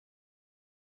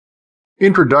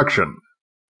Introduction.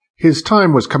 His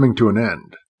time was coming to an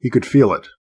end. He could feel it.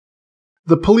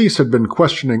 The police had been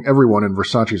questioning everyone in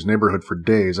Versace's neighborhood for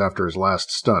days after his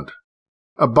last stunt.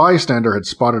 A bystander had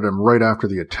spotted him right after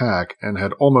the attack and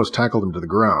had almost tackled him to the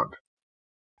ground.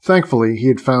 Thankfully, he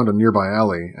had found a nearby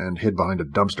alley and hid behind a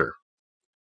dumpster.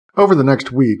 Over the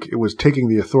next week, it was taking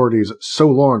the authorities so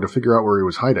long to figure out where he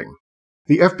was hiding.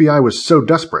 The FBI was so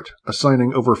desperate,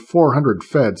 assigning over 400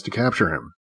 feds to capture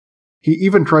him. He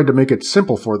even tried to make it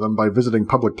simple for them by visiting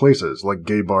public places like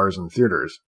gay bars and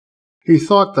theaters. He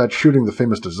thought that shooting the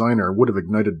famous designer would have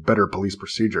ignited better police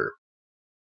procedure.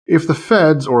 If the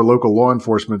feds or local law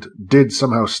enforcement did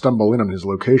somehow stumble in on his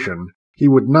location, he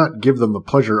would not give them the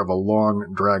pleasure of a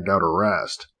long, dragged-out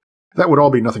arrest. That would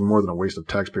all be nothing more than a waste of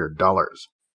taxpayer dollars.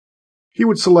 He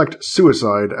would select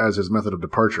suicide as his method of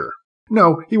departure.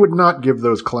 No, he would not give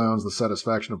those clowns the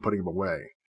satisfaction of putting him away.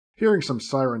 Hearing some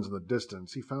sirens in the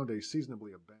distance, he found a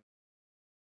seasonably abandoned